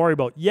you to worry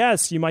about.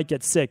 Yes, you might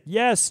get sick.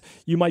 Yes,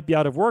 you might be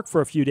out of work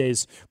for a few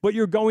days, but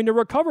you're going to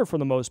recover for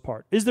the most part.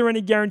 Is there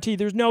any guarantee?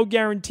 There's no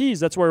guarantees.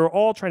 That's why we're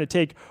all trying to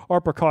take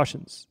our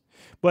precautions.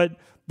 But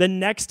the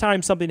next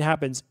time something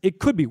happens, it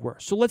could be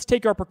worse. So let's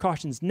take our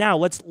precautions now.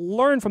 Let's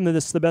learn from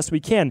this the best we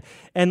can.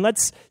 And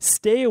let's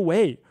stay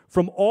away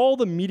from all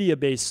the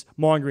media-based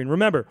mongering.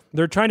 Remember,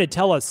 they're trying to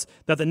tell us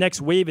that the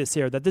next wave is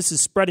here, that this is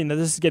spreading, that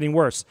this is getting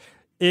worse.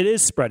 It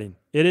is spreading.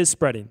 It is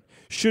spreading.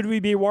 Should we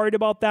be worried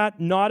about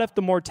that? Not if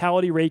the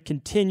mortality rate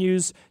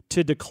continues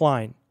to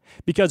decline,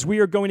 because we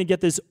are going to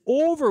get this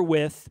over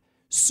with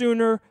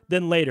sooner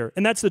than later.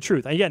 And that's the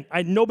truth. Again,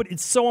 I know, but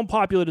it's so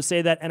unpopular to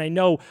say that, and I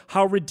know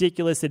how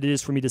ridiculous it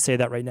is for me to say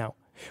that right now.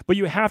 But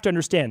you have to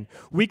understand,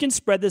 we can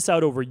spread this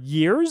out over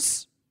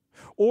years,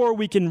 or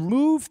we can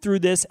move through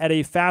this at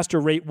a faster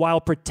rate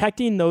while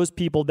protecting those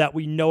people that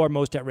we know are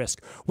most at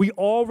risk. We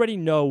already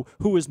know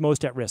who is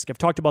most at risk. I've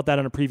talked about that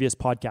on a previous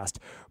podcast.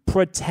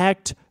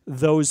 Protect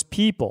those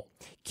people.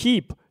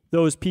 Keep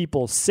those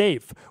people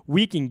safe.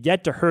 We can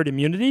get to herd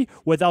immunity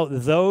without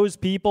those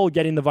people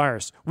getting the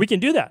virus. We can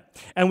do that.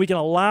 And we can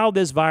allow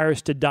this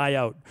virus to die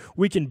out.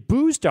 We can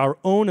boost our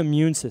own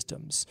immune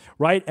systems,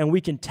 right? And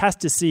we can test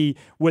to see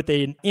with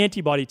an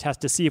antibody test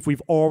to see if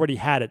we've already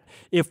had it.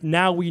 If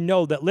now we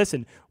know that,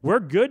 listen, we're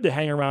good to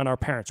hang around our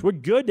parents. We're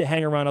good to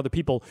hang around other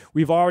people.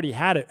 We've already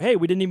had it. Hey,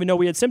 we didn't even know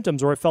we had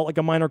symptoms, or it felt like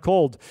a minor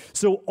cold.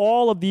 So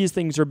all of these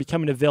things are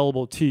becoming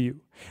available to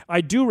you.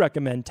 I do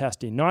recommend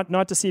testing,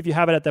 not to see if you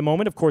have it at the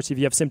moment. Of course, if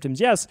you have symptoms,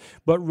 yes,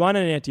 but run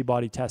an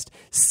antibody test.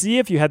 See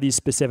if you have these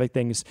specific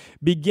things.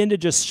 Begin to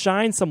just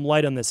shine some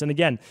light on this. And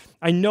again,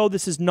 I know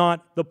this is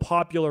not the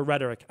popular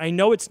rhetoric. I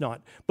know it's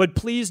not, but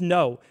please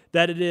know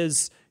that it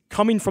is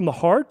coming from the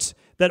heart,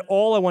 that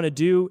all I want to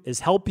do is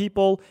help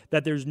people,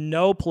 that there's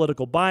no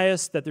political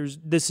bias, that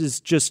this is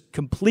just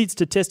complete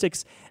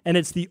statistics, and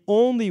it's the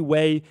only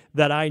way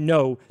that I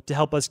know to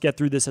help us get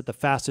through this at the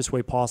fastest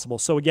way possible.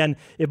 So again,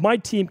 if my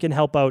team can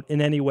help out in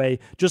any way,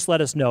 just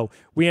let us know.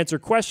 We answer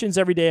questions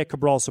every day at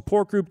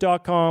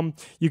cabralsupportgroup.com.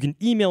 You can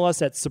email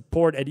us at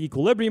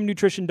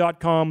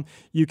support@equilibriumnutrition.com.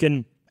 You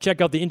can check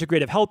out the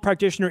Integrative Health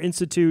Practitioner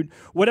Institute,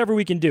 whatever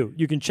we can do.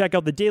 You can check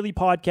out the daily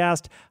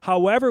podcast.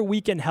 However we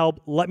can help,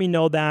 let me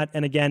know that.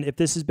 And again, if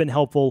this has been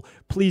helpful,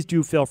 please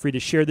do feel free to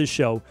share this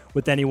show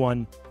with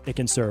anyone it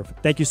can serve.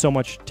 Thank you so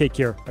much. Take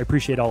care. I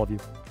appreciate all of you.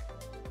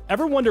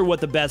 Ever wonder what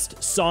the best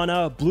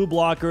sauna, blue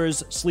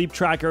blockers, sleep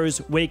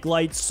trackers, wake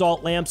lights,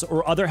 salt lamps,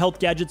 or other health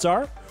gadgets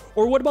are?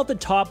 Or what about the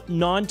top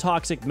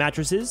non-toxic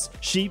mattresses,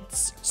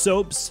 sheets,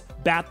 soaps,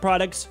 bath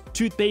products,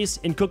 toothpaste,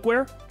 and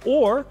cookware?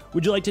 Or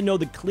would you like to know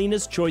the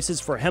cleanest choices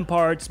for hemp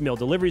parts, meal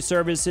delivery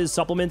services,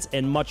 supplements,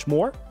 and much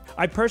more?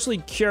 I personally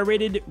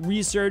curated,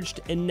 researched,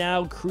 and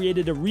now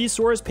created a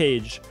resource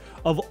page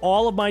of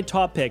all of my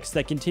top picks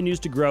that continues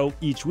to grow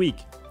each week.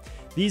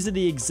 These are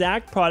the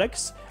exact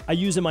products I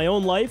use in my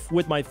own life,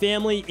 with my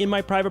family, in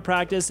my private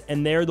practice,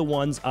 and they're the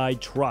ones I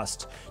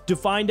trust. To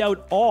find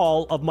out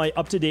all of my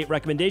up-to-date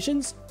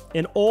recommendations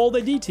and all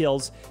the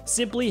details,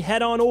 simply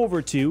head on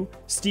over to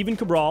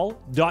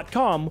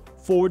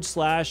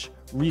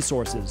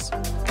stephencabral.com/resources.